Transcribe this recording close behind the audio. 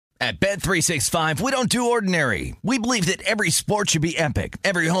At Bet365, we don't do ordinary. We believe that every sport should be epic.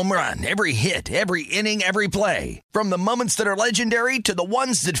 Every home run, every hit, every inning, every play. From the moments that are legendary to the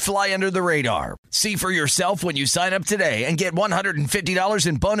ones that fly under the radar. See for yourself when you sign up today and get $150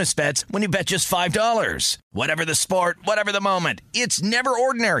 in bonus bets when you bet just $5. Whatever the sport, whatever the moment, it's never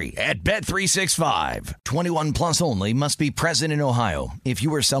ordinary at Bet365. 21 plus only. Must be present in Ohio. If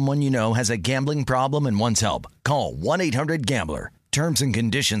you or someone you know has a gambling problem and wants help, call 1-800-GAMBLER. Terms and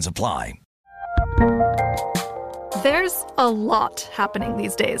conditions apply. There's a lot happening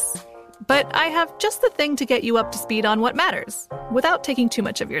these days, but I have just the thing to get you up to speed on what matters without taking too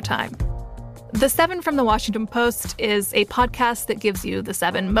much of your time. The 7 from the Washington Post is a podcast that gives you the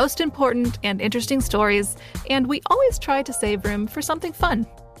 7 most important and interesting stories, and we always try to save room for something fun.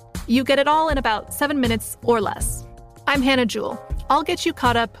 You get it all in about 7 minutes or less. I'm Hannah Jewell. I'll get you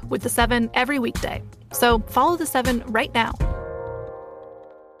caught up with the 7 every weekday. So follow the 7 right now.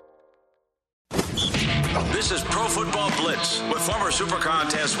 This is Pro Football Blitz with former Super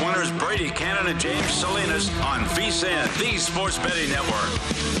Contest winners Brady Cannon and James Salinas on VSiN, the Sports Betting Network.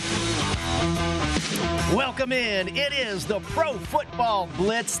 Welcome in. It is the Pro Football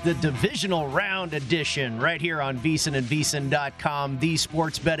Blitz, the divisional round edition, right here on VSiN and VSiN.com, the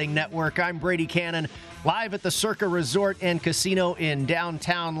Sports Betting Network. I'm Brady Cannon, live at the Circa Resort and Casino in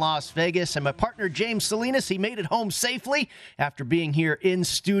downtown Las Vegas. And my partner, James Salinas, he made it home safely after being here in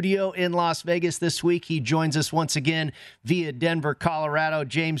studio in Las Vegas this week. He joins us once again via Denver, Colorado.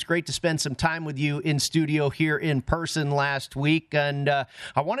 James, great to spend some time with you in studio here in person last week. And I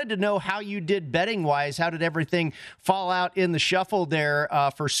wanted to know how you did betting-wise. How did everything fall out in the shuffle there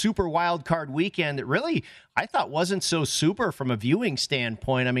for Super Wild Card Weekend that really, I thought, wasn't so super from a viewing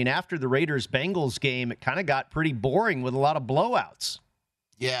standpoint? I mean, after the Raiders-Bengals game, it kind of got pretty boring with a lot of blowouts.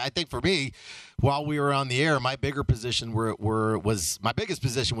 Yeah, I think for me, while we were on the air, my biggest position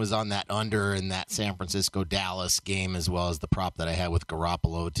was on that under in that San Francisco-Dallas game, as well as the prop that I had with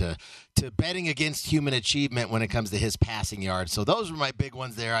Garoppolo to betting against human achievement when it comes to his passing yards. So those were my big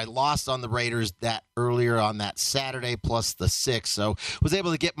ones there. I lost on the Raiders that earlier on that Saturday plus the 6. So was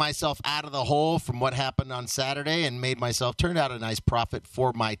able to get myself out of the hole from what happened on Saturday and turned out a nice profit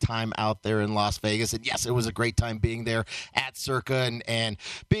for my time out there in Las Vegas. And yes, it was a great time being there at Circa and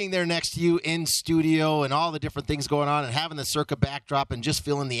being there next to you in studio and all the different things going on and having the Circa backdrop and just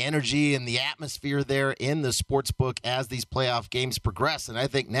feeling the energy and the atmosphere there in the sports book as these playoff games progress. And I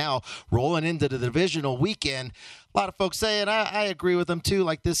think now rolling into the divisional weekend, a lot of folks say, and I agree with them too,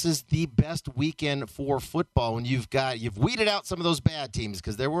 like this is the best weekend for football when you've weeded out some of those bad teams,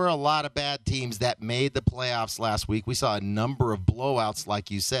 because there were a lot of bad teams that made the playoffs last week. We saw a number of blowouts,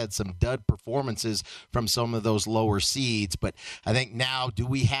 like you said, some dud performances from some of those lower seeds. But I think now, do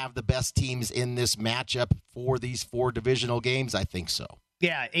we have the best teams in this matchup for these 4 divisional games? I think so.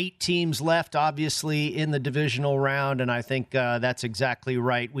 Yeah, 8 teams left, obviously, in the divisional round, and I think that's exactly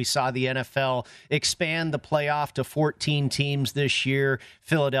right. We saw the NFL expand the playoff to 14 teams this year.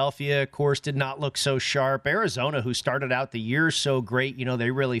 Philadelphia, of course, did not look so sharp. Arizona, who started out the year so great,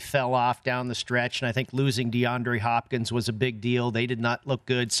 they really fell off down the stretch, and I think losing DeAndre Hopkins was a big deal. They did not look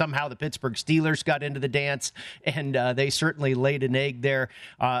good. Somehow the Pittsburgh Steelers got into the dance, and they certainly laid an egg there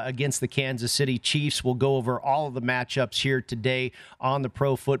against the Kansas City Chiefs. We'll go over all of the matchups here today on the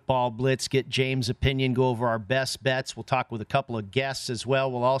Pro Football Blitz, get James' opinion, go over our best bets. We'll talk with a couple of guests as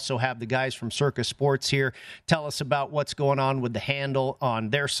well. We'll also have the guys from Circa Sports here tell us about what's going on with the handle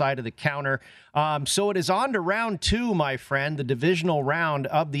on their side of the counter. So it is on to round 2, my friend, the divisional round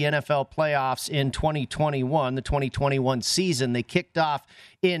of the NFL playoffs in 2021, the 2021 season. They kicked off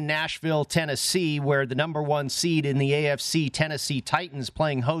in Nashville, Tennessee, where the number 1 seed in the AFC, Tennessee Titans,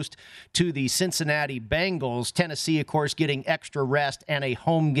 playing host to the Cincinnati Bengals. Tennessee, of course, getting extra rest and a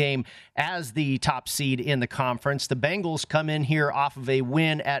home game as the top seed in the conference. The Bengals come in here off of a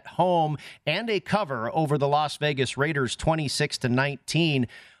win at home and a cover over the Las Vegas Raiders, 26-19.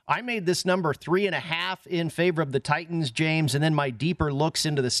 I made this number 3.5 in favor of the Titans, James, and then my deeper looks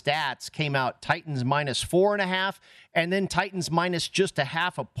into the stats came out Titans minus 4.5, and then Titans minus just a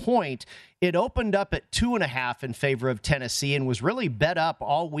half a point. It opened up at 2.5 in favor of Tennessee and was really bet up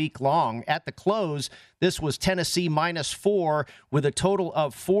all week long. At the close, this was Tennessee minus 4 with a total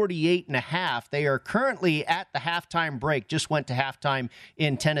of 48.5. They are currently at the halftime break, just went to halftime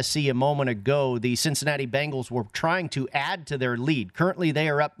in Tennessee a moment ago. The Cincinnati Bengals were trying to add to their lead. Currently, they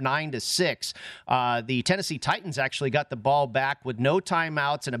are up 9-6. The Tennessee Titans actually got the ball back with no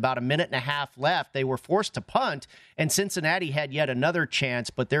timeouts and about a minute and a half left. They were forced to punt, And Cincinnati had yet another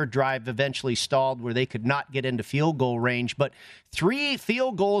chance, but their drive eventually stalled where they could not get into field goal range. But 3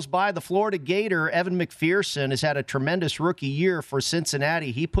 field goals by the Florida Gator. Evan McPherson has had a tremendous rookie year for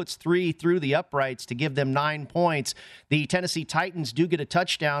Cincinnati. He puts 3 through the uprights to give them 9 points. The Tennessee Titans do get a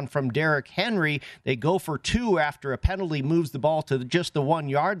touchdown from Derrick Henry. They go for 2 after a penalty moves the ball to just the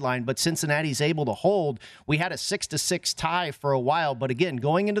 1-yard line, but Cincinnati's able to hold. We had a 6-6 tie for a while, but again,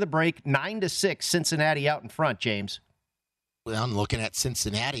 going into the break, 9-6, Cincinnati out in front, James. Well, I'm looking at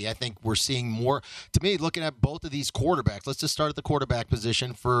Cincinnati. I think we're seeing more, to me, looking at both of these quarterbacks. Let's just start at the quarterback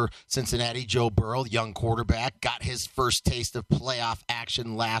position for Cincinnati. Joe Burrow, young quarterback, got his first taste of playoff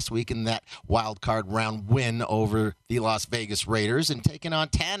action last week in that wild card round win over the Las Vegas Raiders, and taking on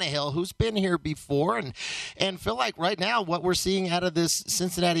Tannehill, who's been here before. And feel like right now what we're seeing out of this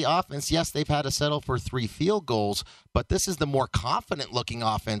Cincinnati offense, yes, they've had to settle for 3 field goals, but this is the more confident-looking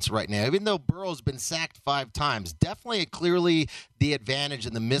offense right now. Even though Burrow's been sacked 5 times, definitely clearly the advantage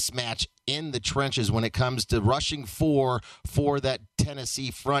and the mismatch in the trenches when it comes to rushing for that Tennessee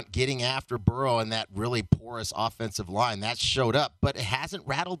front, getting after Burrow and that really porous offensive line. That showed up, but it hasn't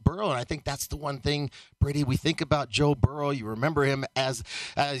rattled Burrow, and I think that's the one thing, Brady, we think about Joe Burrow. You remember him as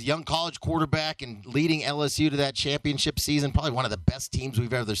a young college quarterback and leading LSU to that championship season, probably one of the best teams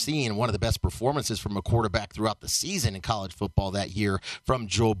we've ever seen, one of the best performances from a quarterback throughout the season in college football that year from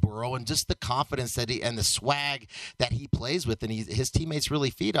Joe Burrow, and just the confidence that and the swag that he plays with, and his teammates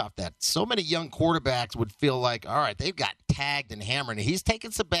really feed off that. So many young quarterbacks would feel like, all right, they've got tagged and hammered, and he's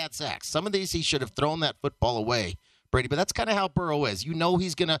taken some bad sacks. Some of these he should have thrown that football away, Brady, but that's kind of how Burrow is. You know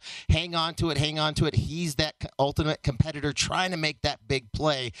he's going to hang on to it. He's that ultimate competitor trying to make that big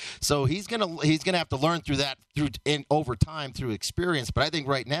play. So he's going to have to learn through that over time through experience. But I think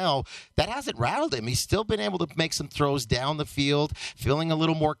right now that hasn't rattled him. He's still been able to make some throws down the field, feeling a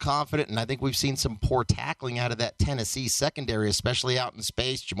little more confident. And I think we've seen some poor tackling out of that Tennessee secondary, especially out in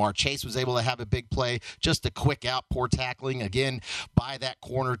space. Jamar Chase was able to have a big play, just a quick out, poor tackling again by that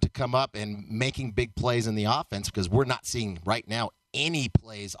corner to come up and making big plays in the offense, because we're not seeing right now any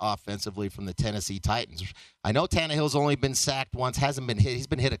plays offensively from the Tennessee Titans. I know Tannehill's only been sacked once, hasn't been hit. He's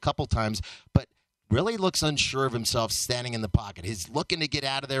been hit a couple times, but really looks unsure of himself standing in the pocket. He's looking to get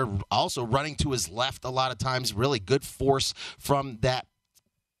out of there, also running to his left a lot of times. Really good force from that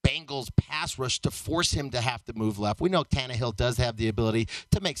Bengals pass rush to force him to have to move left. We know Tannehill does have the ability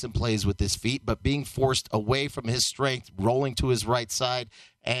to make some plays with his feet, but being forced away from his strength, rolling to his right side,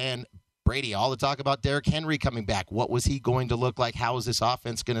 and Brady, all the talk about Derrick Henry coming back. What was he going to look like? How is this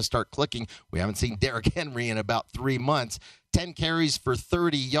offense going to start clicking? We haven't seen Derrick Henry in about 3 months. 10 carries for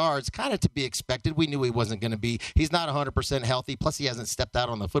 30 yards, kind of to be expected. We knew he wasn't going to be. He's not 100% healthy. Plus, he hasn't stepped out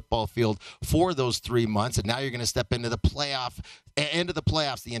on the football field for those 3 months. And now you're going to step into the playoffs,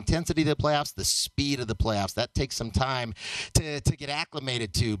 the intensity of the playoffs, the speed of the playoffs. That takes some time to get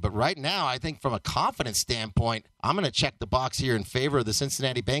acclimated to. But right now, I think from a confidence standpoint, I'm going to check the box here in favor of the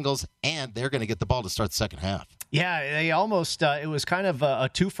Cincinnati Bengals, and they're going to get the ball to start the second half. Yeah, they almost it was kind of a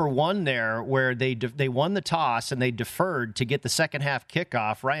 2-for-1 there, where they won the toss and they deferred to get the second half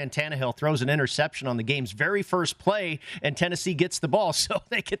kickoff. Ryan Tannehill throws an interception on the game's very first play, and Tennessee gets the ball. So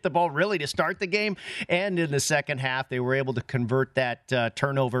they get the ball really to start the game. And in the second half, they were able to convert that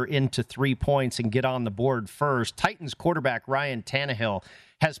turnover into 3 points and get on the board first. Titans quarterback Ryan Tannehill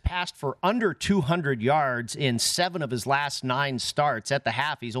has passed for under 200 yards in 7 of his last 9 starts. At the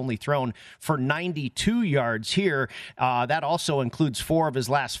half, he's only thrown for 92 yards here. That also includes 4 of his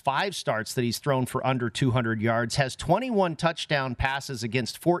last 5 starts that he's thrown for under 200 yards. Has 21 touchdown passes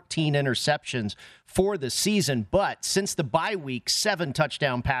against 14 interceptions for the season, but since the bye week, 7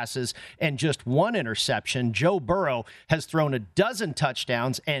 touchdown passes and just 1 interception. Joe Burrow has thrown 12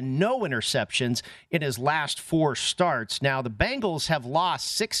 touchdowns and no interceptions in his last 4 starts. Now, the Bengals have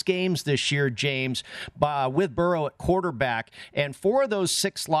lost 6 games this year, James, with Burrow at quarterback, and 4 of those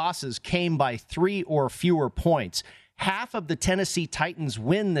 6 losses came by 3 or fewer points. Half of the Tennessee Titans'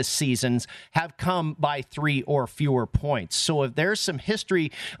 win this season have come by 3 or fewer points. So if there's some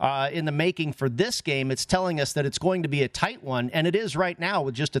history in the making for this game, it's telling us that it's going to be a tight one, and it is right now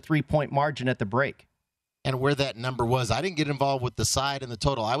with just a 3-point margin at the break. And where that number was, I didn't get involved with the side and the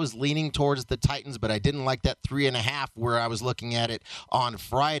total. I was leaning towards the Titans, but I didn't like that 3.5 where I was looking at it on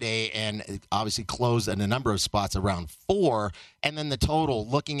Friday, and it obviously closed in a number of spots around 4. And then the total,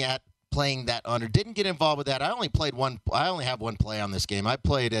 looking at playing that under. Didn't get involved with that. I only have one play on this game. I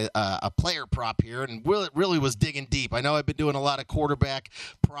played a player prop here, and really was digging deep. I know I've been doing a lot of quarterback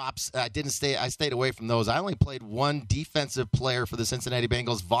props. I stayed away from those. I only played one defensive player for the Cincinnati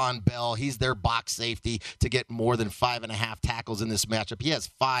Bengals, Von Bell. He's their box safety to get more than 5.5 tackles in this matchup. He has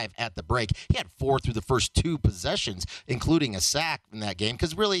 5 at the break. He had 4 through the first 2 possessions, including a sack in that game,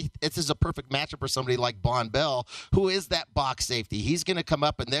 because really this is a perfect matchup for somebody like Von Bell, who is that box safety. He's going to come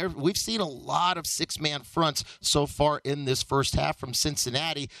up, and we've seen a lot of 6-man fronts so far in this first half from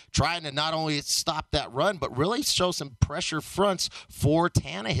Cincinnati, trying to not only stop that run, but really show some pressure fronts for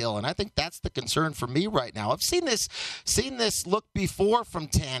Tannehill. And I think that's the concern for me right now. I've seen this look before from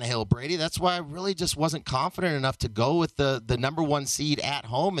Tannehill, Brady. That's why I really just wasn't confident enough to go with the number 1 seed at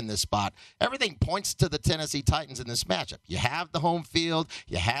home in this spot. Everything points to the Tennessee Titans in this matchup. You have the home field.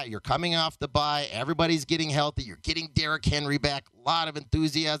 You're coming off the bye. Everybody's getting healthy. You're getting Derrick Henry back. A lot of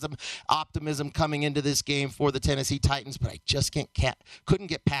enthusiasm, optimism coming into this game for the Tennessee Titans, but I just couldn't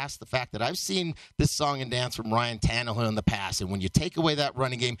get past the fact that I've seen this song and dance from Ryan Tannehill in the past, and when you take away that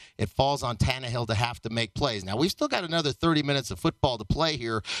running game, it falls on Tannehill to have to make plays. Now, we've still got another 30 minutes of football to play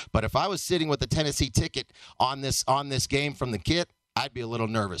here, but if I was sitting with a Tennessee ticket on this game from the kit, I'd be a little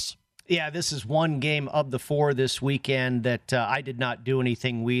nervous. Yeah, this is one game of the 4 this weekend that I did not do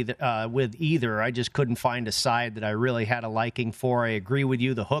anything with either. I just couldn't find a side that I really had a liking for. I agree with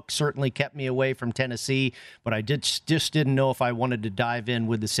you. The hook certainly kept me away from Tennessee, but I just didn't know if I wanted to dive in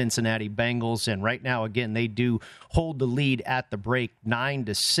with the Cincinnati Bengals. And right now, again, they do hold the lead at the break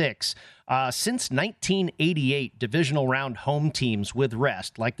 9-6. Since 1988, divisional round home teams with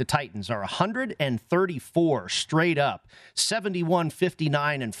rest, like the Titans, are 134 straight up,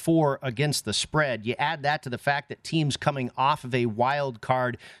 71-59-4 against the spread. You add that to the fact that teams coming off of a wild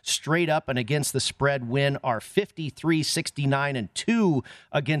card straight up and against the spread win are 53-69-2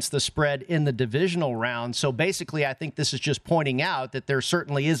 against the spread in the divisional round. So basically, I think this is just pointing out that there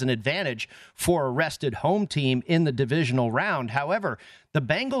certainly is an advantage for a rested home team in the divisional round. However, the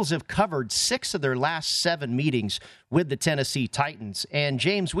Bengals have covered 6 of their last 7 meetings with the Tennessee Titans. And,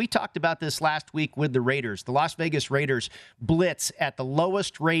 James, we talked about this last week with the Raiders. The Las Vegas Raiders blitz at the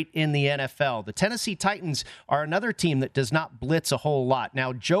lowest rate in the NFL. The Tennessee Titans are another team that does not blitz a whole lot.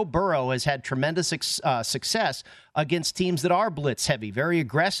 Now, Joe Burrow has had tremendous success against teams that are blitz-heavy, very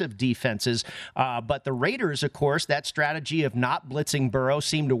aggressive defenses. But the Raiders, of course, that strategy of not blitzing Burrow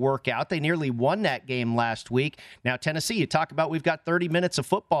seemed to work out. They nearly won that game last week. Now, Tennessee, you talk about we've got 30 minutes of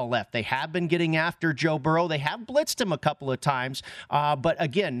football left. They have been getting after Joe Burrow. They have blitzed him a couple of times. But,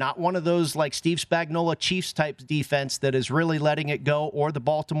 again, not one of those like Steve Spagnuolo Chiefs-type defense that is really letting it go, or the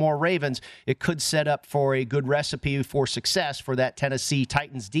Baltimore Ravens. It could set up for a good recipe for success for that Tennessee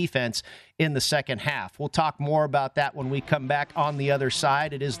Titans defense in the second half. We'll talk more about that when we come back on the other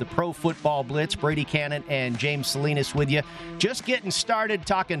side. It is the Pro Football Blitz. Brady Cannon and James Salinas with you. Just getting started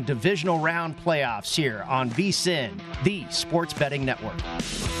talking divisional round playoffs here on VSiN, the Sports Betting Network.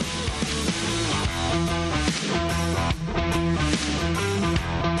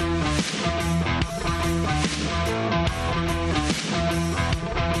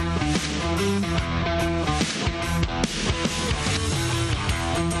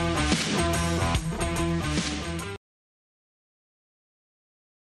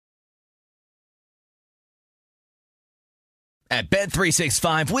 At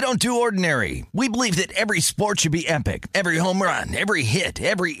Bet365, we don't do ordinary. We believe that every sport should be epic. Every home run, every hit,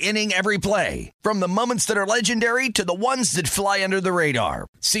 every inning, every play. From the moments that are legendary to the ones that fly under the radar.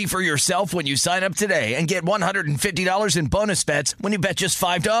 See for yourself when you sign up today and get $150 in bonus bets when you bet just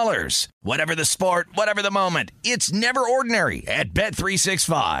 $5. Whatever the sport, whatever the moment, it's never ordinary at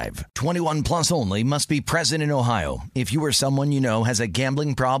Bet365. 21 plus only. Must be present in Ohio. If you or someone you know has a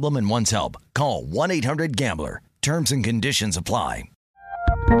gambling problem and wants help, call 1-800-GAMBLER. Terms and conditions apply.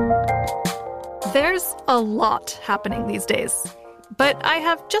 There's a lot happening these days, but I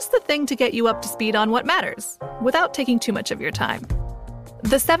have just the thing to get you up to speed on what matters without taking too much of your time.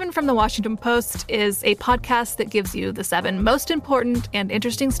 The 7 from the Washington Post is a podcast that gives you the 7 most important and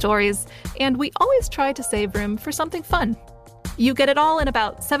interesting stories, and we always try to save room for something fun. You get it all in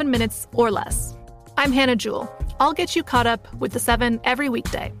about 7 minutes or less. I'm Hannah Jewell. I'll get you caught up with the 7 every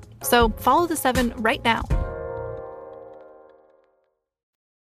weekday. So follow the 7 right now.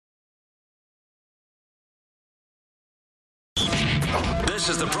 This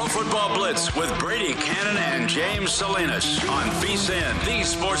is the Pro Football Blitz with Brady Cannon and James Salinas on VSiN, the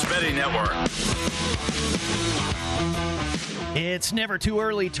Sports Betting Network. It's never too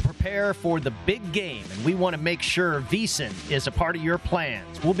early to prepare for the big game, and we want to make sure VSiN is a part of your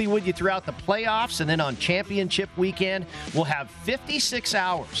plans. We'll be with you throughout the playoffs, and then on championship weekend, we'll have 56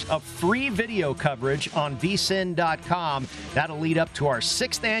 hours of free video coverage on vsin.com. That'll lead up to our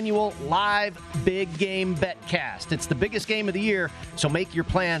 6th annual live big game betcast. It's the biggest game of the year, so make your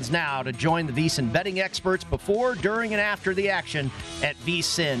plans now to join the VSiN betting experts before, during, and after the action at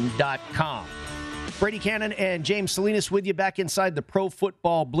vsin.com. Brady Cannon and James Salinas with you back inside the Pro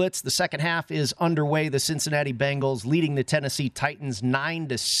Football Blitz. The second half is underway. The Cincinnati Bengals leading the Tennessee Titans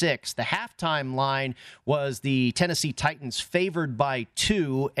 9-6. The halftime line was the Tennessee Titans favored by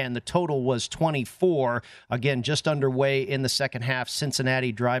 2, and the total was 24. Again, just underway in the second half.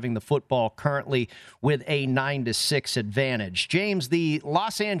 Cincinnati driving the football currently with a 9-6 advantage. James, the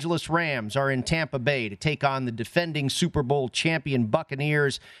Los Angeles Rams are in Tampa Bay to take on the defending Super Bowl champion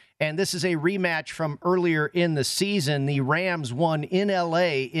Buccaneers. And this is a rematch from earlier in the season. The Rams won in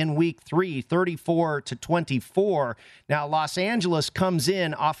L.A. in Week 3, 34-24. Now, Los Angeles comes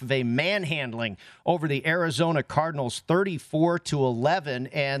in off of a manhandling over the Arizona Cardinals, 34-11.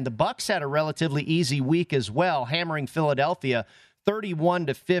 And the Bucs had a relatively easy week as well, hammering Philadelphia,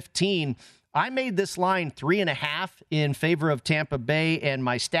 31-15. I made this line 3.5 in favor of Tampa Bay, and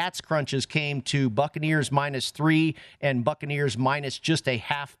my stats crunches came to Buccaneers -3 and Buccaneers minus just a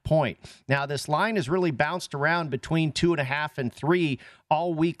half point. Now, this line has really bounced around between 2.5 and 3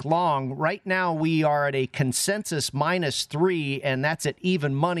 all week long. Right now, we are at a consensus -3, and that's at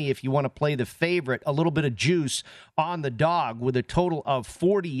even money if you want to play the favorite. A little bit of juice on the dog with a total of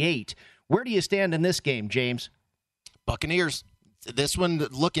 48. Where do you stand in this game, James? Buccaneers. This one,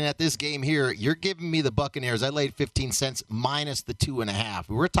 looking at this game here, you're giving me the Buccaneers. I laid 15 cents minus the 2.5.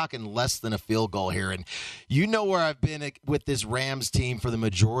 We're talking less than a field goal here. And you know where I've been with this Rams team for the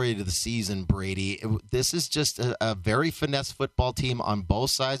majority of the season, Brady. This is just a very finesse football team on both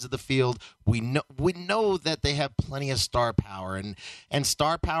sides of the field. We know that they have plenty of star power, and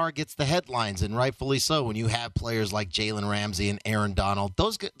star power gets the headlines, and rightfully so when you have players like Jalen Ramsey and Aaron Donald.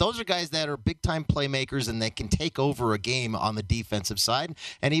 Those are guys that are big-time playmakers, and they can take over a game on the defensive side.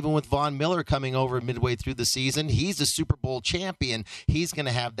 And even with Von Miller coming over midway through the season, he's a Super Bowl champion. He's going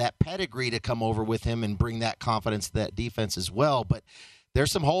to have that pedigree to come over with him and bring that confidence to that defense as well. But there's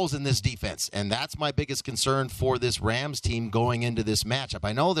some holes in this defense, and that's my biggest concern for this Rams team going into this matchup.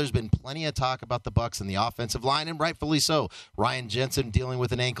 I know there's been plenty of talk about the Bucs and the offensive line, and rightfully so. Ryan Jensen dealing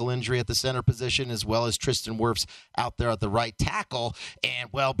with an ankle injury at the center position, as well as Tristan Wirfs out there at the right tackle. And,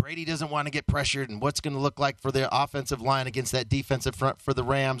 well, Brady doesn't want to get pressured, and what's going to look like for the offensive line against that defensive front for the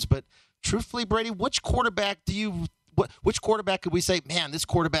Rams. But truthfully, Brady, which quarterback could we say, man, this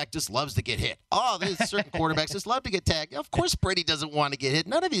quarterback just loves to get hit? Oh, there's certain quarterbacks just love to get tagged. Of course Brady doesn't want to get hit.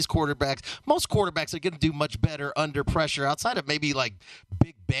 None of these quarterbacks, most quarterbacks are going to do much better under pressure outside of maybe like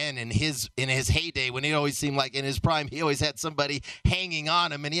Big Ben in his heyday when he always seemed like in his prime he always had somebody hanging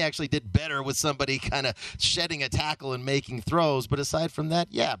on him, and he actually did better with somebody kind of shedding a tackle and making throws. But aside from that,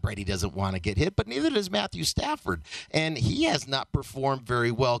 yeah, Brady doesn't want to get hit, but neither does Matthew Stafford. And he has not performed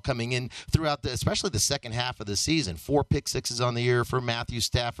very well coming in throughout especially the second half of the season. 4 pick sixes on the year for Matthew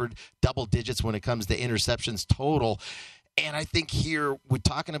Stafford, double digits when it comes to interceptions total. And I think here we're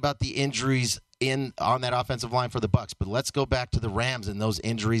talking about the injuries on that offensive line for the Bucs, but let's go back to the Rams and those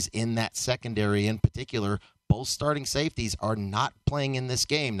injuries in that secondary in particular. Both starting safeties are not playing in this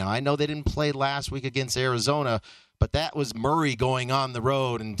game. Now, I know they didn't play last week against Arizona, but that was Murray going on the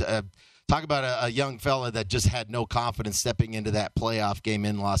road, and talk about a young fella that just had no confidence stepping into that playoff game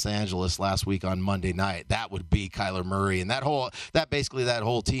in Los Angeles last week on Monday night. That would be Kyler Murray, and that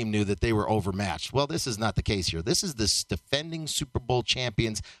whole team knew that they were overmatched. Well, this is not the case here. This is the defending Super Bowl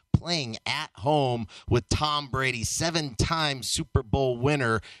champions playing at home with Tom Brady, 7-time Super Bowl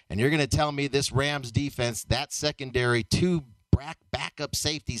winner. And you're going to tell me this Rams defense, that secondary, 2 backup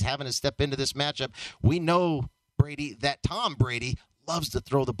safeties having to step into this matchup. We know, Brady, that Tom Brady loves to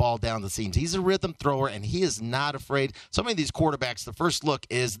throw the ball down the seams. He's a rhythm thrower, and he is not afraid. So many of these quarterbacks,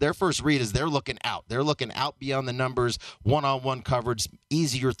 their first read is they're looking out. They're looking out beyond the numbers, one-on-one coverage,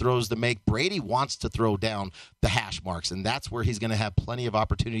 easier throws to make. Brady wants to throw down the hash marks, and that's where he's going to have plenty of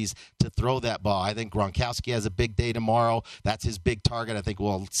opportunities to throw that ball. I think Gronkowski has a big day tomorrow. That's his big target. I think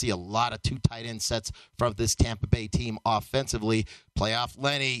we'll see a lot of 2 tight end sets from this Tampa Bay team offensively. Playoff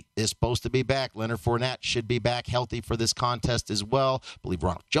Lenny is supposed to be back. Leonard Fournette should be back healthy for this contest as well. I believe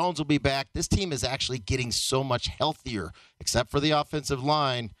Ronald Jones will be back. This team is actually getting so much healthier, except for the offensive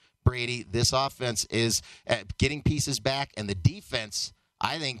line. Brady, this offense is getting pieces back, and the defense,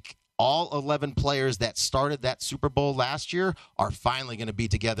 I think all 11 players that started that Super Bowl last year are finally going to be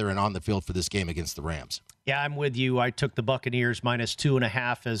together and on the field for this game against the Rams. Yeah, I'm with you. I took the Buccaneers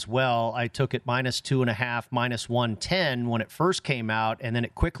 -2.5 as well. I took it -2.5, -110 when it first came out, and then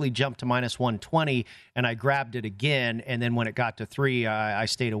it quickly jumped to -120, and I grabbed it again. And then when it got to 3, I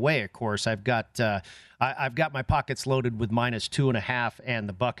stayed away. Of course, I've got my pockets loaded with -2.5 and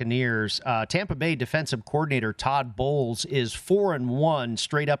the Buccaneers. Tampa Bay defensive coordinator Todd Bowles is 4-1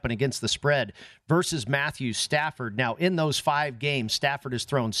 straight up and against the spread versus Matthew Stafford. Now, in those 5 games, Stafford has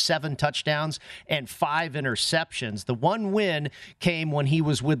thrown 7 touchdowns and 5 interceptions. The one win came when he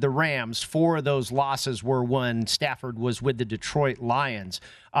was with the Rams. 4 of those losses were when Stafford was with the Detroit Lions.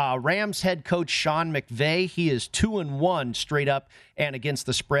 Rams head coach Sean McVay, he is 2-1 straight up and against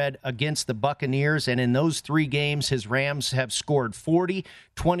the spread against the Buccaneers. And in those 3 games, his Rams have scored 40,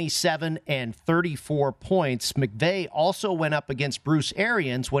 27, and 34 points. McVay also went up against Bruce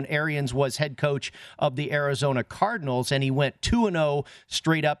Arians when Arians was head coach of the Arizona Cardinals, and he went 2-0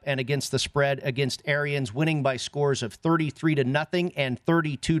 straight up and against the spread against Arians, winning by scores of 33-0 and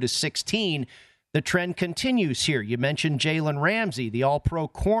 32-16. The trend continues here. You mentioned Jalen Ramsey, the all-pro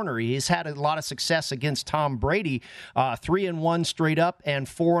corner. He's had a lot of success against Tom Brady, 3-1 straight up and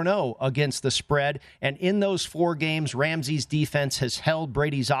 4-0 against the spread. And in those 4 games, Ramsey's defense has held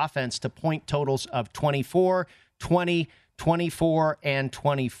Brady's offense to point totals of 24, 20, 24, and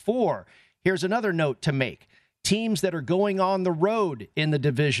 24. Here's another note to make. Teams that are going on the road in the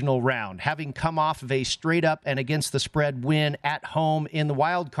divisional round, having come off of a straight up and against the spread win at home in the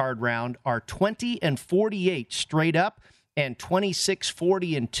wild card round, are 20-48 straight up and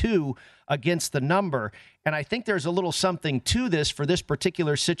 26-40-2 against the number. And I think there's a little something to this for this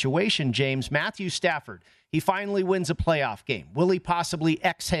particular situation, James. Matthew Stafford, he finally wins a playoff game. Will he possibly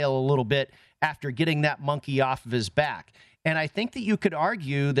exhale a little bit after getting that monkey off of his back? And I think that you could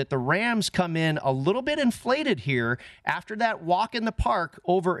argue that the Rams come in a little bit inflated here after that walk in the park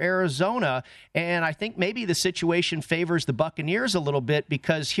over Arizona. And I think maybe the situation favors the Buccaneers a little bit,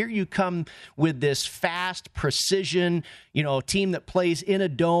 because here you come with this fast precision, team that plays in a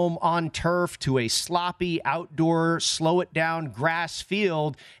dome on turf to a sloppy outdoor, slow it down grass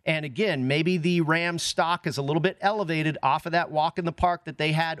field. And again, maybe the Rams stock is a little bit elevated off of that walk in the park that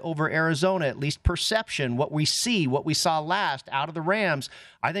they had over Arizona, at least perception, what we saw last out of the Rams.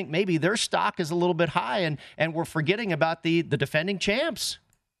 I think maybe their stock is a little bit high, and we're forgetting about the defending champs.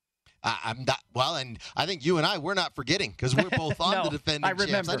 I'm not, well, and I think you and we're not forgetting, because we're both on No, the defending I champs.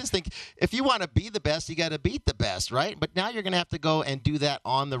 remember. I just think if you want to be the best, you got to beat the best, right? But now you're going to have to go and do that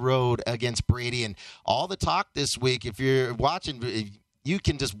on the road against Brady. And all the talk this week, if you're watching, you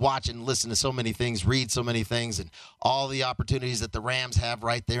can just watch and listen to so many things, read so many things, and all the opportunities that the Rams have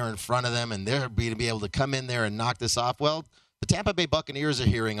right there in front of them, and they're going to be able to come in there and knock this off. Well, the Tampa Bay Buccaneers are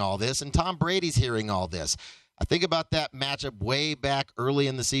hearing all this, and Tom Brady's hearing all this. I think about that matchup way back early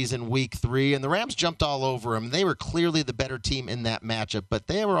in the season, week 3, and the Rams jumped all over them. They were clearly the better team in that matchup, but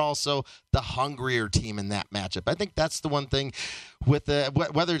they were also the hungrier team in that matchup. I think that's the one thing with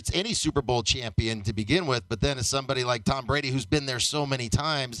whether it's any Super Bowl champion to begin with, but then as somebody like Tom Brady who's been there so many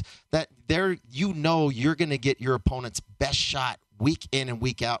times, that you're going to get your opponent's best shot week in and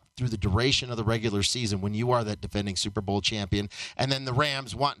week out through the duration of the regular season when you are that defending Super Bowl champion. And then the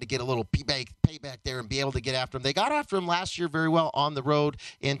Rams wanting to get a little payback there and be able to get after him. They got after him last year very well on the road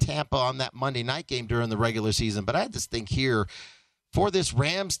in Tampa on that Monday night game during the regular season. But I just think here, for this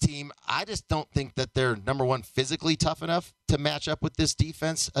Rams team, I just don't think that they're, number one, physically tough enough to match up with this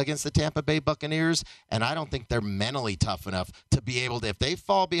defense against the Tampa Bay Buccaneers, and I don't think they're mentally tough enough to be able to, if they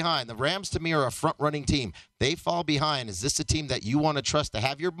fall behind, the Rams to me are a front-running team. They fall behind. Is this a team that you want to trust to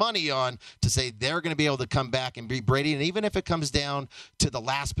have your money on to say they're going to be able to come back and beat Brady? And even if it comes down to the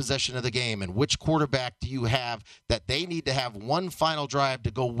last possession of the game and which quarterback do you have, that they need to have one final drive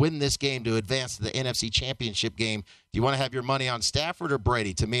to go win this game to advance to the NFC Championship game, do you want to have your money on Stafford or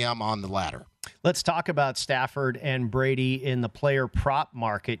Brady? To me, I'm on the latter. Let's talk about Stafford and Brady in the player prop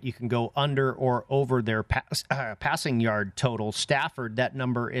market. You can go under or over their passing yard total. Stafford, that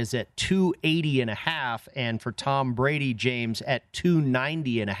number is at 280.5, and for Tom Brady, James, at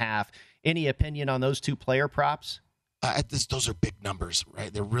 290.5. Any opinion on those two player props? Those are big numbers,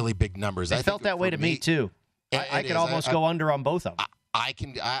 right? They're really big numbers. I felt that way to me too. I could almost go under on both of them. I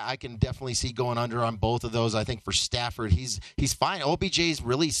can definitely see going under on both of those. I think for Stafford, he's fine. OBJ's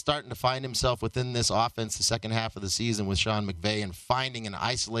really starting to find himself within this offense the second half of the season with Sean McVay, and finding and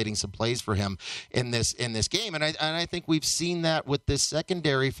isolating some plays for him in this game. And I think we've seen that with this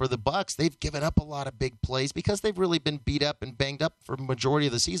secondary for the Bucs. They've given up a lot of big plays because they've really been beat up and banged up for the majority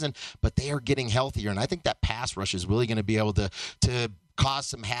of the season, but they are getting healthier. And I think that pass rush is really going to be able to caused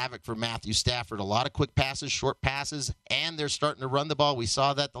some havoc for Matthew Stafford. A lot of quick passes, short passes, and they're starting to run the ball. We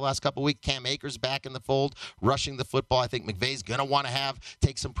saw that the last couple of weeks. Cam Akers back in the fold, rushing the football. I think McVay's going to want to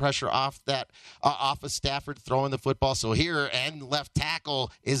take some pressure off of Stafford throwing the football. So here, and left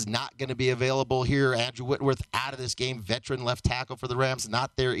tackle is not going to be available here. Andrew Whitworth out of this game, veteran left tackle for the Rams,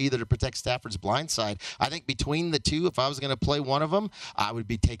 not there either to protect Stafford's blind side. I think between the two, if I was going to play one of them, I would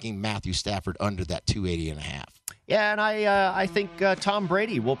be taking Matthew Stafford under that 280.5. Yeah, and I think Tom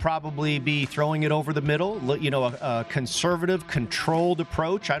Brady will probably be throwing it over the middle. A conservative, controlled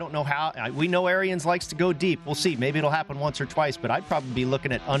approach. I don't know how. We know Arians likes to go deep. We'll see. Maybe it'll happen once or twice, but I'd probably be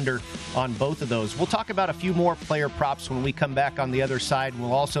looking at under on both of those. We'll talk about a few more player props when we come back on the other side.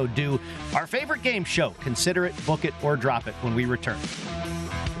 We'll also do our favorite game show, Consider It, Book It, or Drop It, when we return.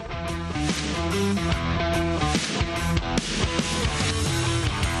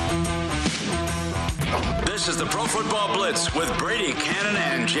 This is the Pro Football Blitz with Brady Cannon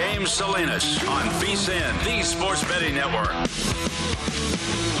and James Salinas on VSiN, the Sports Betting Network.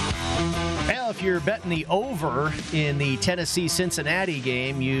 Well, if you're betting the over in the Tennessee-Cincinnati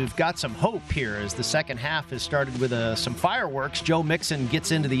game, you've got some hope here as the second half has started with some fireworks. Joe Mixon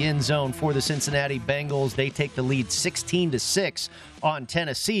gets into the end zone for the Cincinnati Bengals. They take the lead 16-6 on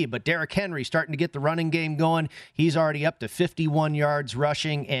Tennessee, but Derrick Henry starting to get the running game going. He's already up to 51 yards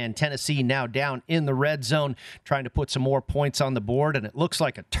rushing, and Tennessee now down in the red zone trying to put some more points on the board, and it looks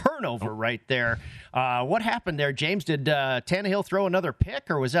like a turnover right there. What happened there, James? Did Tannehill throw another pick,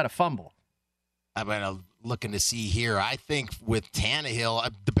 or was that a fumble? I'm looking to see here. I think with Tannehill,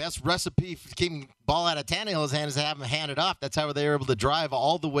 the best recipe for keeping ball out of Tannehill's hand is to have him hand it off. That's how they were able to drive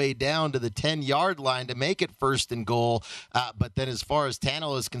all the way down to the 10-yard line to make it 1st and goal. But then as far as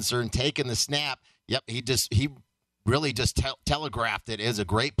Tannehill is concerned, taking the snap, he really just telegraphed it. It was a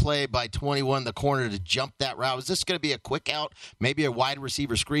great play by 21 the corner to jump that route. Was this going to be a quick out, maybe a wide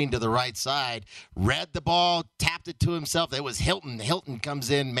receiver screen to the right side? Read the ball, tapped it to himself. It was Hilton. Hilton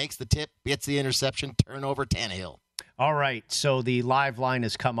comes in, makes the tip, gets the interception, turnover, Tannehill. All right, so the live line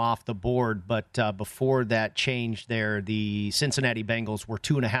has come off the board, but before that change there, the Cincinnati Bengals were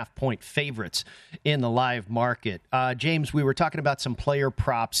 2.5-point favorites in the live market. James, we were talking about some player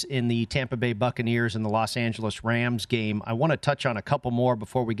props in the Tampa Bay Buccaneers and the Los Angeles Rams game. I want to touch on a couple more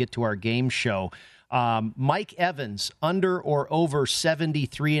before we get to our game show. Mike Evans, under or over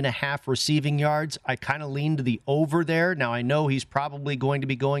 73.5 receiving yards. I kind of lean to the over there. Now, I know he's probably going to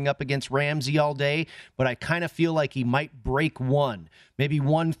be going up against Ramsey all day, but I kind of feel like he might break one. Maybe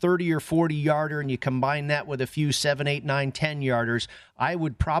 130 or 40-yarder, and you combine that with a few 7, 8, 9, 10-yarders, I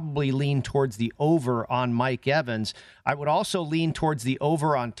would probably lean towards the over on Mike Evans. I would also lean towards the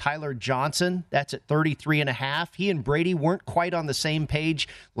over on Tyler Johnson. That's at 33.5. He and Brady weren't quite on the same page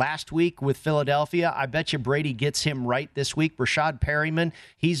last week with Philadelphia. I bet you Brady gets him right this week. Rashad Perryman,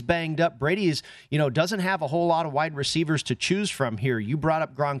 he's banged up. Brady doesn't have a whole lot of wide receivers to choose from here. You brought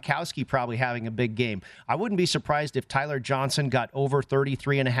up Gronkowski probably having a big game. I wouldn't be surprised if Tyler Johnson got over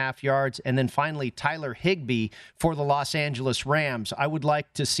 33.5 yards. And then finally, Tyler Higbee for the Los Angeles Rams. I would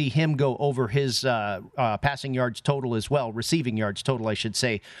like to see him go over his passing yards total as well, receiving yards total, I should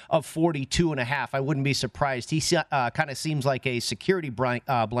say, of 42.5. I wouldn't be surprised. He kind of seems like a security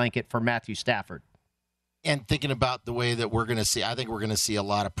blanket for Matthew Stafford. And thinking about the way that we're going to see, I think we're going to see a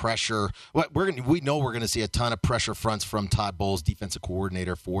lot of pressure. We know we're going to see a ton of pressure fronts from Todd Bowles, defensive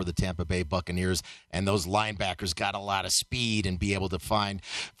coordinator for the Tampa Bay Buccaneers, and those linebackers got a lot of speed and be able to find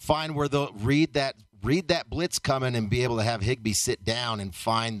where they'll read that blitz coming and be able to have Higbee sit down and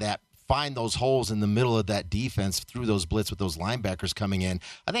find those holes in the middle of that defense through those blitz with those linebackers coming in.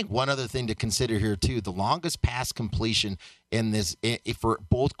 I think one other thing to consider here, too, the longest pass completion in this for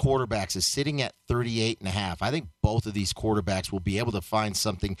both quarterbacks is sitting at 38.5. I think both of these quarterbacks will be able to find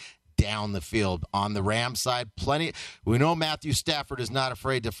something down the field. On the Rams side, we know Matthew Stafford is not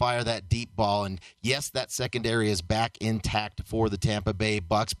afraid to fire that deep ball, and yes, that secondary is back intact for the Tampa Bay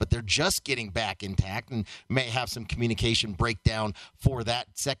Bucks, but they're just getting back intact and may have some communication breakdown for that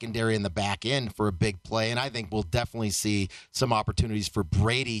secondary in the back end for a big play, and I think we'll definitely see some opportunities for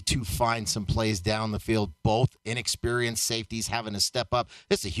Brady to find some plays down the field, both inexperienced safeties having to step up.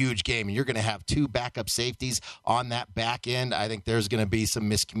 It's a huge game, and you're going to have two backup safeties on that back end. I think there's going to be some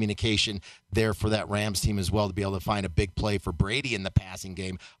miscommunication there for that Rams team as well to be able to find a big play for Brady in the passing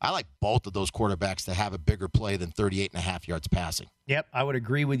game. I like both of those quarterbacks to have a bigger play than 38.5 yards passing. Yep, I would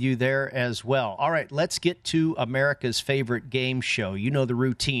agree with you there as well. All right, let's get to America's favorite game show. You know the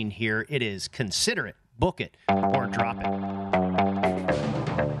routine here. It is Consider It, Book It, or Drop It.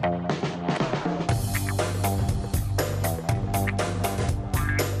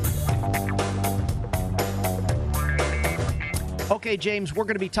 Okay, James, we're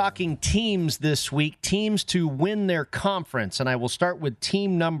going to be talking teams this week, teams to win their conference, and I will start with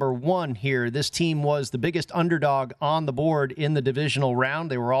team number 1 here. This team was the biggest underdog on the board in the divisional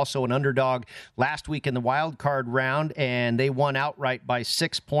round. They were also an underdog last week in the wild card round, and they won outright by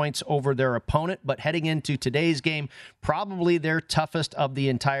 6 points over their opponent. But heading into today's game, probably their toughest of the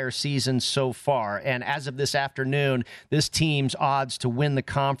entire season so far. And as of this afternoon, this team's odds to win the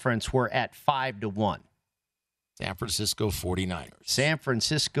conference were at 5-1. San Francisco 49ers. San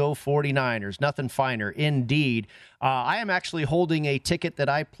Francisco 49ers. Nothing finer, indeed. I am actually holding a ticket that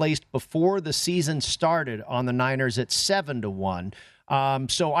I placed before the season started on the Niners at 7-1.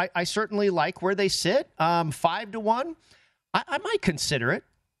 So I certainly like where they sit. 5-1. I might consider it.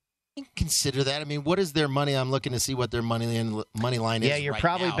 Consider that. I mean, what is their money? I'm looking to see what their money line is. Yeah, you're right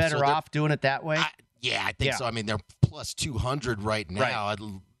probably now. better off doing it that way. I think so. I mean, they're plus 200 right now.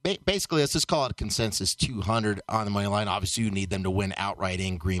 Right. Basically, let's just call it a consensus 200 on the money line. Obviously, you need them to win outright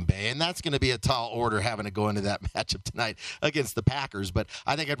in Green Bay, and that's going to be a tall order having to go into that matchup tonight against the Packers. But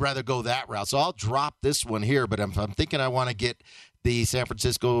I think I'd rather go that route. So I'll drop this one here, but I'm thinking I want to get the San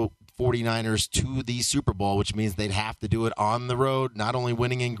Francisco 49ers to the Super Bowl, which means they'd have to do it on the road, not only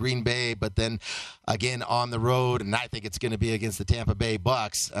winning in Green Bay, but then again on the road, and I think it's going to be against the Tampa Bay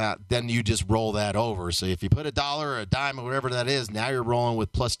Bucks. Then you just roll that over. So if you put $1 or a dime or whatever that is, now you're rolling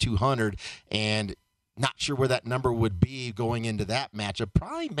with plus 200, and not sure where that number would be going into that matchup.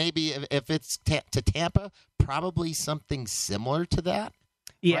 Probably maybe if it's to Tampa, probably something similar to that.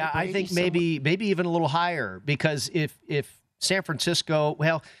 Yeah, right, I think maybe even a little higher, because if San Francisco,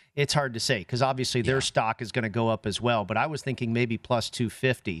 well, it's hard to say because obviously their stock is going to go up as well. But I was thinking maybe plus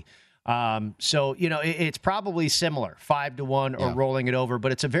 250. So, it's probably similar, 5-1 or rolling it over.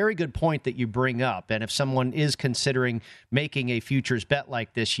 But it's a very good point that you bring up. And if someone is considering making a futures bet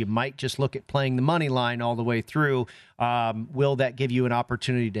like this, you might just look at playing the money line all the way through. Will that give you an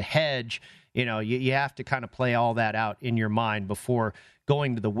opportunity to hedge? You have to kind of play all that out in your mind before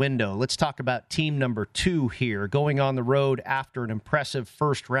going to the window. Let's talk about team number 2 here. Going on the road after an impressive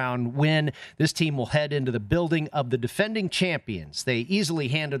first-round win, this team will head into the building of the defending champions. They easily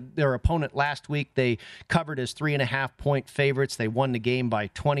handled their opponent last week. They covered as 3.5-point favorites. They won the game by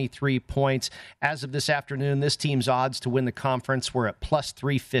 23 points. As of this afternoon, this team's odds to win the conference were at plus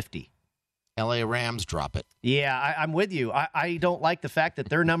 350. LA Rams drop it. Yeah, I'm with you. I don't like the fact that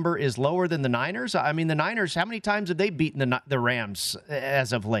their number is lower than the Niners. I mean, the Niners, how many times have they beaten the Rams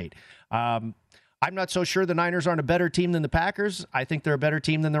as of late? I'm not so sure the Niners aren't a better team than the Packers. I think they're a better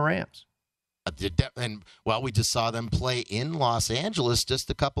team than the Rams. And, we just saw them play in Los Angeles just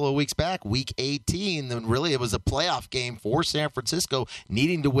a couple of weeks back, week 18. And really, it was a playoff game for San Francisco,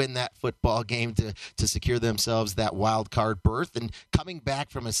 needing to win that football game to secure themselves that wild card berth, and coming back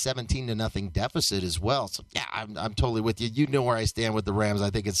from a 17-0 deficit as well. So, yeah, I'm totally with you. You know where I stand with the Rams.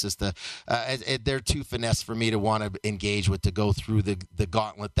 I think it's just they're too finesse for me to want to engage with, to go through the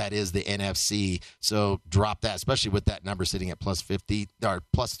gauntlet that is the NFC. So drop that, especially with that number sitting at plus 50 or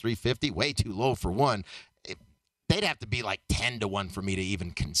plus 350, way too low for one. They'd have to be like 10-1 for me to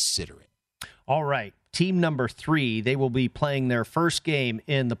even consider it. All right. Team number 3, they will be playing their first game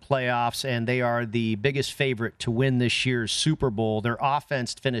in the playoffs, and they are the biggest favorite to win this year's Super Bowl. Their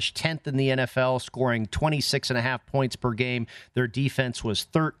offense finished 10th in the NFL, scoring 26.5 points per game. Their defense was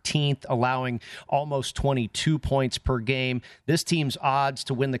 13th, allowing almost 22 points per game. This team's odds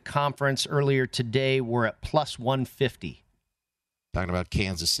to win the conference earlier today were at plus 150. Talking about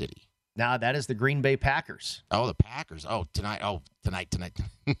Kansas City. Now, that is the Green Bay Packers. Oh, the Packers. Oh, tonight.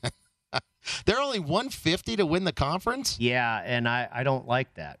 They're only 150 to win the conference? Yeah, and I don't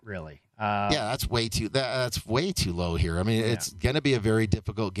like that, really. That's way too low here. I mean, it's going to be a very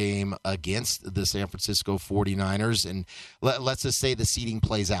difficult game against the San Francisco 49ers. And let's just say the seeding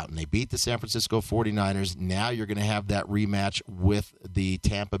plays out and they beat the San Francisco 49ers. Now you're going to have that rematch with the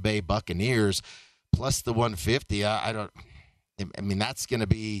Tampa Bay Buccaneers plus the 150. I mean, that's going to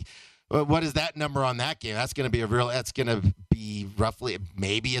be... What is that number on that game? That's going to be roughly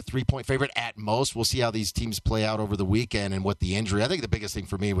maybe a 3-point favorite at most. We'll see how these teams play out over the weekend and what the injury. I think the biggest thing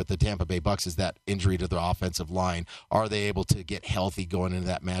for me with the Tampa Bay Bucks is that injury to the offensive line. Are they able to get healthy going into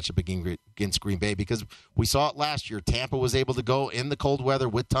that matchup against Green Bay? Because we saw it last year. Tampa was able to go in the cold weather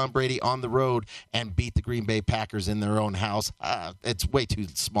with Tom Brady on the road and beat the Green Bay Packers in their own house. It's way too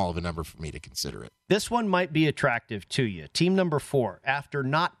small of a number for me to consider it. This one might be attractive to you. Team number 4, after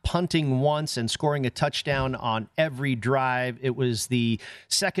not punting once and scoring a touchdown on every drive, it was the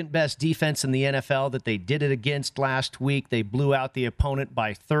second best defense in the NFL that they did it against last week. They blew out the opponent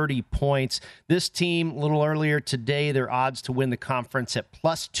by 30 points. This team, a little earlier today, their odds to win the conference at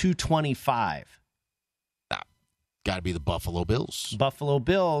plus 225. got to be the Buffalo Bills. Buffalo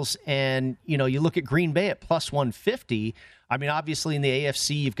Bills. And, you look at Green Bay at plus 150. I mean, obviously in the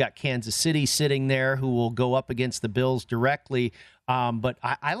AFC, you've got Kansas City sitting there who will go up against the Bills directly. But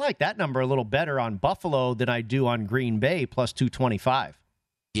I like that number a little better on Buffalo than I do on Green Bay, plus 225.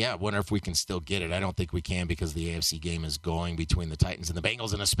 Yeah, I wonder if we can still get it. I don't think we can because the AFC game is going between the Titans and the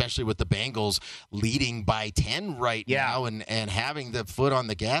Bengals, and especially with the Bengals leading by 10 right now and having the foot on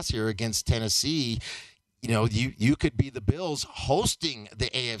the gas here against Tennessee. You could be the Bills hosting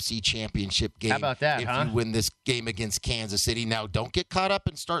the AFC Championship game. How about that, if you win this game against Kansas City. Now, don't get caught up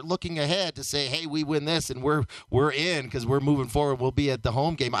and start looking ahead to say, hey, we win this and we're in because we're moving forward. We'll be at the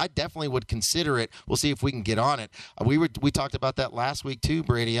home game. I definitely would consider it. We'll see if we can get on it. We talked about that last week too,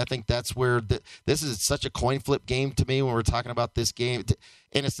 Brady. I think that's where this is such a coin flip game to me when we're talking about this game.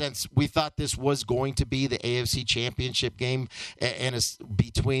 In a sense, we thought this was going to be the AFC Championship game, and it's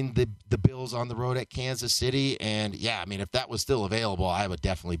between the Bills on the road at Kansas City. And, yeah, I mean, if that was still available, I would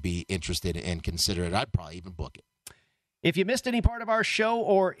definitely be interested and consider it. I'd probably even book it. If you missed any part of our show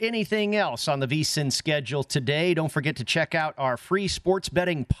or anything else on the VSiN schedule today, don't forget to check out our free sports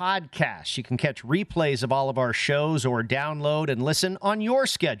betting podcast. You can catch replays of all of our shows or download and listen on your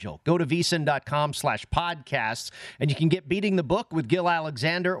schedule. Go to vsin.com/podcasts, and you can get Beating the Book with Gil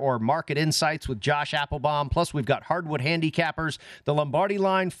Alexander or Market Insights with Josh Applebaum. Plus, we've got Hardwood Handicappers, the Lombardi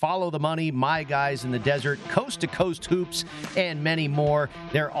Line, Follow the Money, My Guys in the Desert, Coast to Coast Hoops, and many more.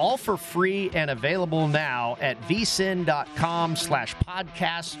 They're all for free and available now at vsin.com/podcasts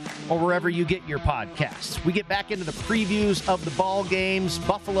or wherever you get your podcasts. We get back into the previews of the ball games,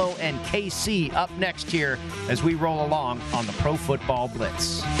 Buffalo and KC up next here as we roll along on the Pro Football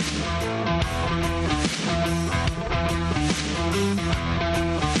Blitz.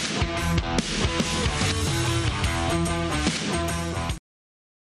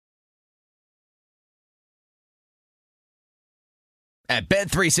 At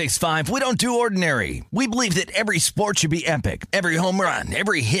Bet365, we don't do ordinary. We believe that every sport should be epic. Every home run,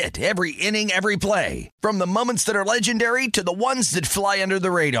 every hit, every inning, every play. From the moments that are legendary to the ones that fly under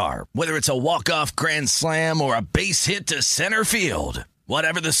the radar. Whether it's a walk-off grand slam or a base hit to center field.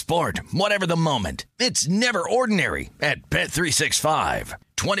 Whatever the sport, whatever the moment. It's never ordinary at Bet365.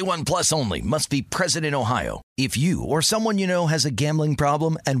 21 plus only. Must be present in Ohio. If you or someone you know has a gambling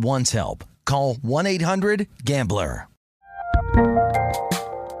problem and wants help, call 1-800-GAMBLER.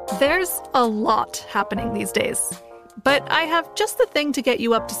 There's a lot happening these days, but I have just the thing to get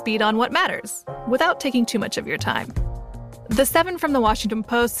you up to speed on what matters without taking too much of your time. The 7 from the Washington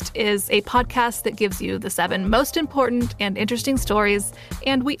Post is a podcast that gives you the 7 most important and interesting stories,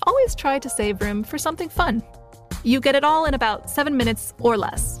 and we always try to save room for something fun. You get it all in about 7 minutes or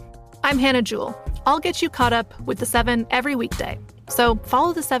less. I'm Hannah Jewell. I'll get you caught up with the 7 every weekday. So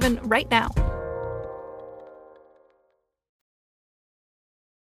follow the 7 right now.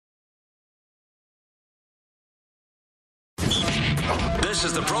 This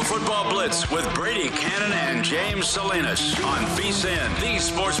is the Pro Football Blitz with Brady Cannon and James Salinas on VSiN, the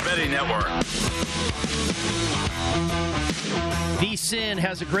Sports Betting Network. VSiN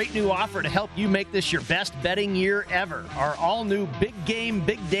has a great new offer to help you make this your best betting year ever. Our all-new Big Game,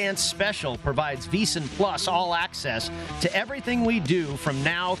 Big Dance special provides VSiN Plus all access to everything we do from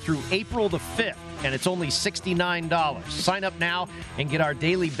now through April the 5th. And it's only $69. Sign up now and get our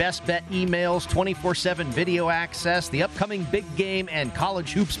daily best bet emails, 24/7 video access, the upcoming big game and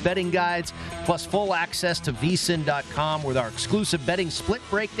college hoops betting guides, plus full access to vsin.com with our exclusive betting split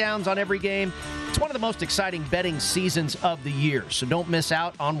breakdowns on every game. It's one of the most exciting betting seasons of the year, so don't miss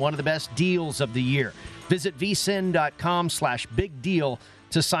out on one of the best deals of the year. Visit vsin.com/big deal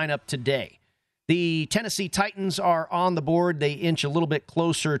to sign up today. The Tennessee Titans are on the board. They inch a little bit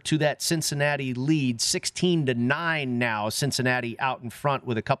closer to that Cincinnati lead, 16-9 now. Cincinnati out in front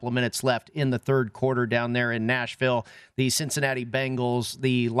with a couple of minutes left in the third quarter down there in Nashville. The Cincinnati Bengals,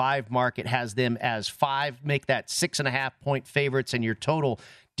 the live market has them as 5. Make that 6.5-point favorites, and your total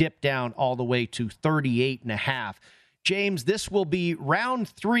dip down all the way to 38.5. James, this will be round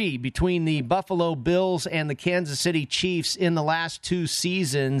 3 between the Buffalo Bills and the Kansas City Chiefs in the last 2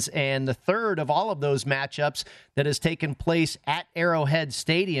 seasons, and the third of all of those matchups that has taken place at Arrowhead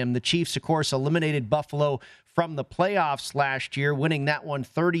Stadium. The Chiefs, of course, eliminated Buffalo from the playoffs last year, winning that one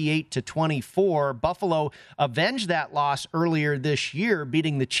 38-24. Buffalo avenged that loss earlier this year,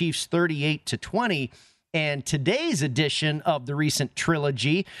 beating the Chiefs 38-20. And today's edition of the recent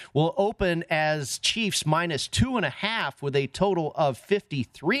trilogy will open as Chiefs minus 2.5 with a total of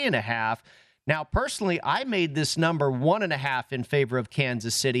 53.5. Now, personally, I made this number 1.5 in favor of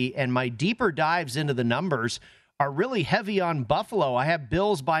Kansas City, and my deeper dives into the numbers are really heavy on Buffalo. I have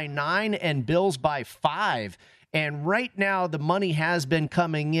Bills by 9 and Bills by 5 And right now, the money has been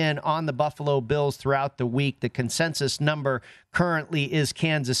coming in on the Buffalo Bills throughout the week. The consensus number currently is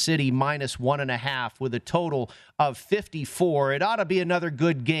Kansas City minus 1.5 with a total of 54. It ought to be another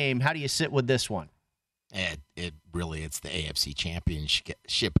good game. How do you sit with this one? It's the AFC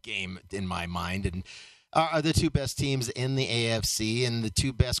Championship game in my mind, and are the two best teams in the AFC and the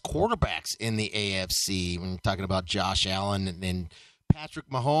two best quarterbacks in the AFC. When you're talking about Josh Allen and Patrick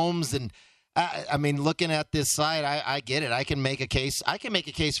Mahomes, and I mean, looking at this side, I get it. I can make a case. I can make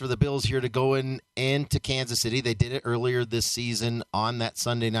a case for the Bills here to go into Kansas City. They did it earlier this season on that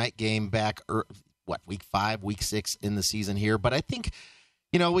Sunday night game back, week 5, week 6 in the season here. But I think,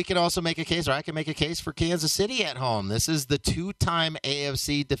 we can also make a case, or I can make a case for Kansas City at home. This is the 2-time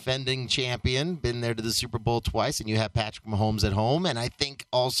AFC defending champion, been there to the Super Bowl twice, and you have Patrick Mahomes at home. And I think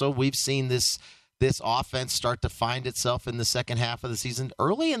also we've seen this offense start to find itself in the second half of the season.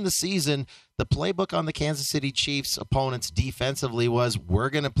 Early in the season, the playbook on the Kansas City Chiefs opponents defensively was, we're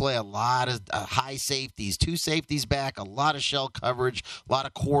going to play a lot of high safeties, 2 safeties back, a lot of shell coverage, a lot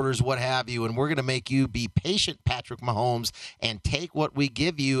of quarters, what have you, and we're going to make you be patient, Patrick Mahomes, and take what we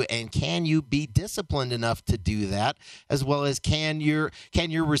give you, and can you be disciplined enough to do that, as well as can your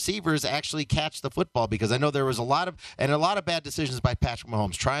receivers actually catch the football? Because I know there was a lot of bad decisions by Patrick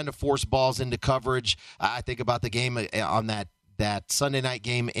Mahomes, trying to force balls into coverage. I think about the game on that Sunday night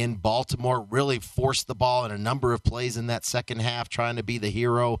game in Baltimore, really forced the ball in a number of plays in that second half, trying to be the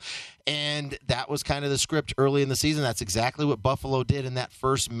hero. And that was kind of the script early in the season. That's exactly what Buffalo did in that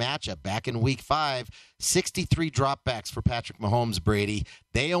first matchup back in week 5. 63 dropbacks for Patrick Mahomes, Brady.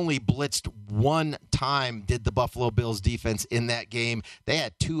 They only blitzed one time, did the Buffalo Bills defense in that game. They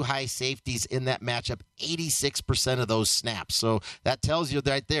had 2 high safeties in that matchup, 86% of those snaps. So that tells you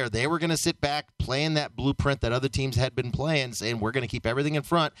right there, they were going to sit back, playing that blueprint that other teams had been playing, saying we're going to keep everything in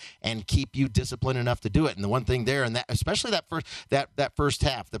front and keep you disciplined enough to do it. And the one thing there, and that especially that first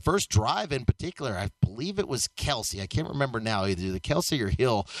half, the first drive in particular, I believe it was Kelsey. I can't remember now, either the Kelsey or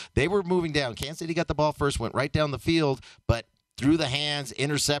Hill. They were moving down. Kansas City got the ball first, went right down the field, but through the hands,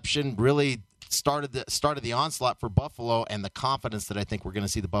 interception, really started the onslaught for Buffalo, and the confidence that I think we're going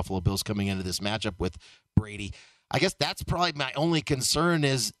to see the Buffalo Bills coming into this matchup with Brady. I guess that's probably my only concern,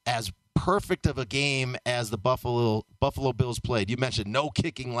 is as perfect of a game as the Buffalo Bills played. You mentioned no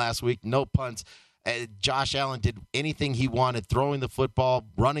kicking last week, no punts. Josh Allen did anything he wanted, throwing the football,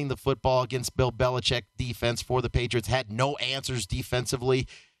 running the football against Bill Belichick defense for the Patriots, had no answers defensively.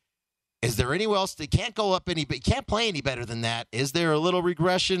 Is there anywhere else? They can't go up can't play any better than that. Is there a little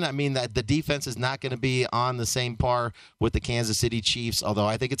regression? I mean, the defense is not going to be on the same par with the Kansas City Chiefs, although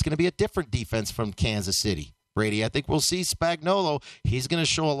I think it's going to be a different defense from Kansas City. Brady, I think we'll see Spagnuolo. He's going to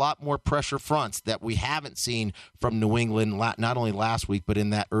show a lot more pressure fronts that we haven't seen from New England, not only last week, but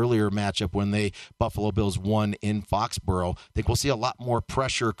in that earlier matchup when Buffalo Bills won in Foxborough. I think we'll see a lot more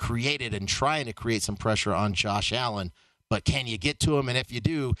pressure created and trying to create some pressure on Josh Allen. But can you get to him? And if you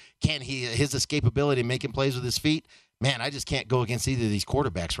do, his escapability, making plays with his feet? Man, I just can't go against either of these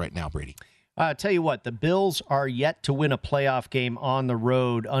quarterbacks right now, Brady. Tell you what, the Bills are yet to win a playoff game on the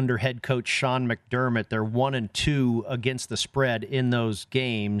road under head coach Sean McDermott. They're 1-2 against the spread in those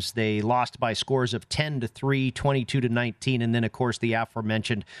games. They lost by scores of 10-3, 22-19, and then, of course, the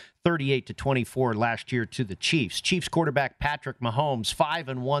aforementioned 38-24 last year to the Chiefs. Chiefs quarterback Patrick Mahomes,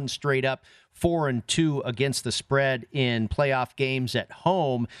 5-1 straight up, 4-2 against the spread in playoff games at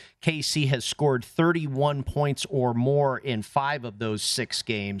home. KC has scored 31 points or more in 5 of those 6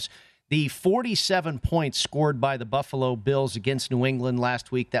 games. The 47 points scored by the Buffalo Bills against New England last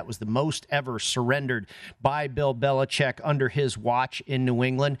week, that was the most ever surrendered by Bill Belichick under his watch in New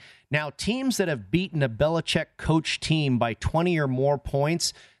England. Now, teams that have beaten a Belichick-coached team by 20 or more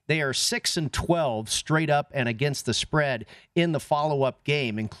points, they are 6-12 straight up and against the spread in the follow-up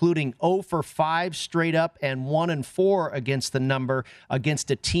game, including 0-5 straight up and 1-4 against the number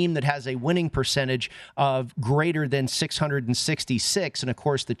against a team that has a winning percentage of greater than 666. And, of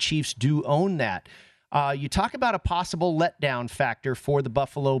course, the Chiefs do own that. You talk about a possible letdown factor for the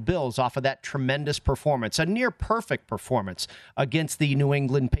Buffalo Bills off of that tremendous performance, a near-perfect performance against the New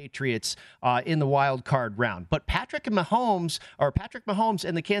England Patriots in the wild card round. But Patrick Mahomes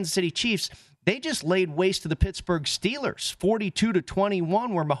and the Kansas City Chiefs, they just laid waste to the Pittsburgh Steelers,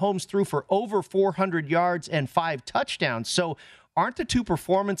 42-21, where Mahomes threw for over 400 yards and 5 touchdowns. So aren't the two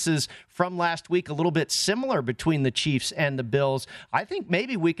performances from last week a little bit similar between the Chiefs and the Bills? I think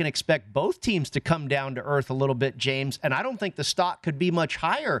maybe we can expect both teams to come down to earth a little bit, James, and I don't think the stock could be much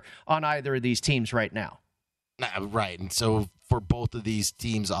higher on either of these teams right now. Right, and so for both of these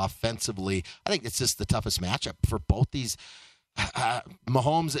teams offensively, I think it's just the toughest matchup for both these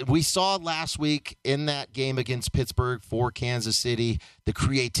Mahomes, we saw last week in that game against Pittsburgh for Kansas City, the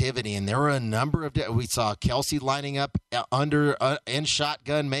creativity, and there were a number of we saw Kelsey lining up under in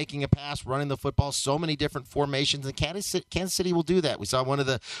shotgun, making a pass, running the football, so many different formations, and Kansas City will do that. We saw one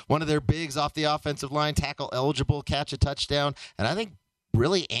of their bigs off the offensive line, tackle eligible, catch a touchdown, and I think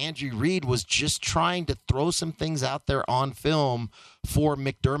really Andy Reid was just trying to throw some things out there on film for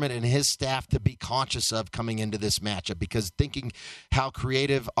McDermott and his staff to be conscious of coming into this matchup, because thinking how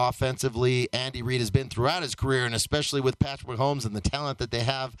creative offensively Andy Reid has been throughout his career, and especially with Patrick Mahomes and the talent that they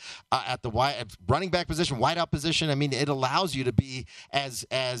have at the running back position, wideout position, I mean, it allows you to be as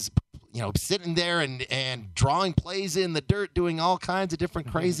sitting there and drawing plays in the dirt, doing all kinds of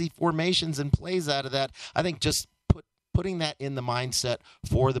different crazy formations and plays out of that. I think just putting that in the mindset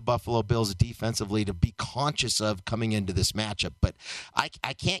for the Buffalo Bills defensively to be conscious of coming into this matchup. But I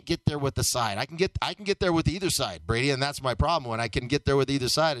can't get there with the side. I can get there with either side, Brady, and that's my problem. When I can get there with either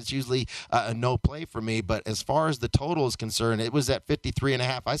side, it's usually a no play for me. But as far as the total is concerned, it was at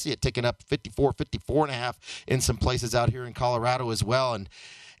 53.5. I see it ticking up 54.5 in some places out here in Colorado as well. And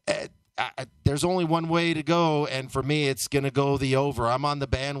there's only one way to go, and for me, it's going to go the over. I'm on the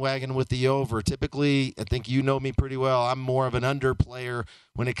bandwagon with the over. Typically, I think you know me pretty well. I'm more of an under player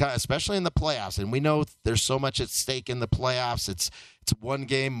when it comes, especially in the playoffs. And we know there's so much at stake in the playoffs. It's one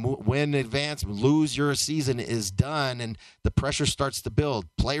game, win, advance, lose, your season is done, and the pressure starts to build.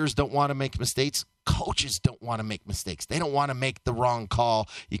 Players don't want to make mistakes. Coaches don't want to make mistakes. They don't want to make the wrong call.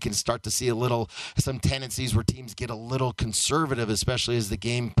 You can start to see some tendencies where teams get a little conservative, especially as the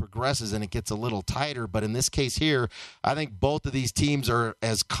game progresses and it gets a little tighter. But in this case here, I think both of these teams are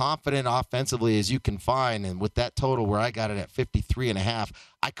as confident offensively as you can find. And with that total where I got it at 53.5,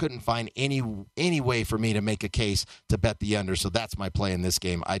 I couldn't find any way for me to make a case to bet the under. So that's my play in this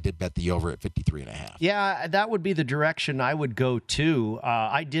game. I did bet the over at 53.5. Yeah, that would be the direction I would go to.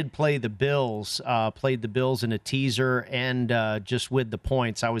 I did play the Bills, played the Bills in a teaser, and just with the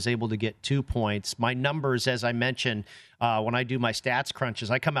points, I was able to get 2 points. My numbers, as I mentioned, when I do my stats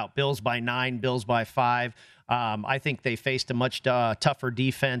crunches, I come out Bills by 9, Bills by 5. I think they faced a much tougher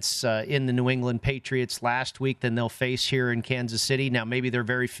defense in the New England Patriots last week than they'll face here in Kansas City. Now, maybe they're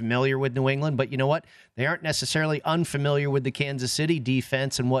very familiar with New England, but you know what? They aren't necessarily unfamiliar with the Kansas City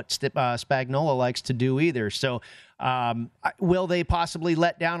defense and what Spagnuolo likes to do either. So will they possibly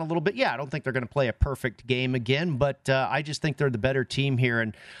let down a little bit? Yeah, I don't think they're going to play a perfect game again, but I just think they're the better team here,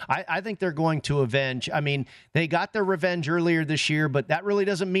 and I think they're going to avenge. I mean, they got their revenge earlier this year, but that really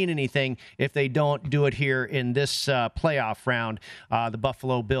doesn't mean anything if they don't do it here in this playoff round. The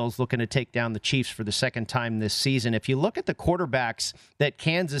Buffalo Bills looking to take down the Chiefs for the second time this season. If you look at the quarterbacks that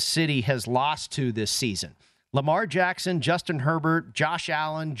Kansas City has lost to this season, Lamar Jackson, Justin Herbert, Josh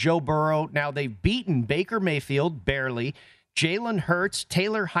Allen, Joe Burrow. Now they've beaten Baker Mayfield, barely, Jalen Hurts,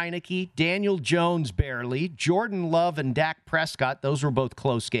 Taylor Heineke, Daniel Jones, barely, Jordan Love and Dak Prescott. Those were both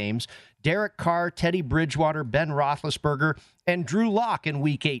close games. Derek Carr, Teddy Bridgewater, Ben Roethlisberger, and Drew Lock in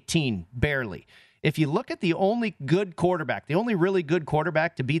Week 18, barely. If you look at the only good quarterback, the only really good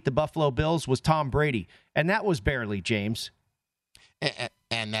quarterback to beat the Buffalo Bills was Tom Brady, and that was barely, James.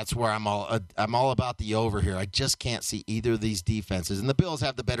 And that's where I'm all about the over here. I just can't see either of these defenses. And the Bills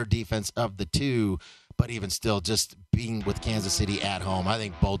have the better defense of the two, but even still, just being with Kansas City at home, I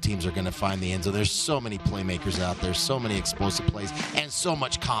think both teams are going to find the end zone. There's so many playmakers out there, so many explosive plays, and so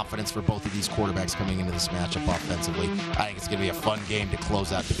much confidence for both of these quarterbacks coming into this matchup offensively. I think it's going to be a fun game to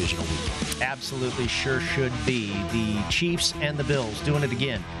close out divisional weekend. Absolutely sure should be. The Chiefs and the Bills doing it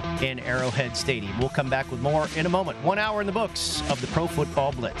again in Arrowhead Stadium. We'll come back with more in a moment. 1 hour in the books of the Pro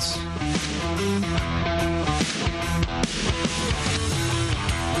Football Blitz.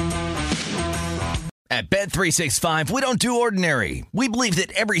 At Bet365, we don't do ordinary. We believe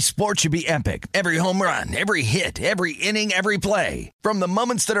that every sport should be epic. Every home run, every hit, every inning, every play. From the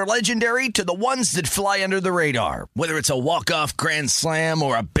moments that are legendary to the ones that fly under the radar. Whether it's a walk-off grand slam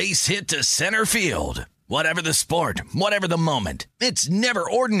or a base hit to center field. Whatever the sport, whatever the moment. It's never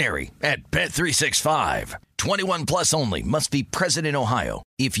ordinary at Bet365. 21 plus only. Must be present in Ohio.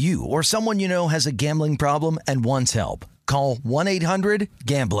 If you or someone you know has a gambling problem and wants help, call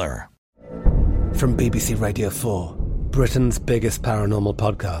 1-800-GAMBLER. From BBC Radio 4, Britain's biggest paranormal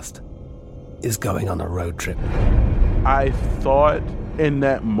podcast is going on a road trip. I thought in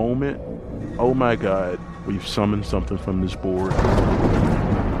that moment, oh my God, we've summoned something from this board.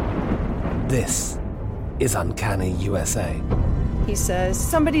 This is Uncanny USA. He says,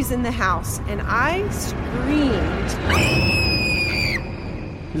 somebody's in the house, and I screamed.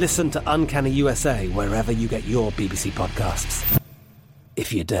 Listen to Uncanny USA wherever you get your BBC podcasts,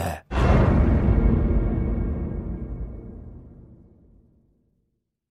 if you dare.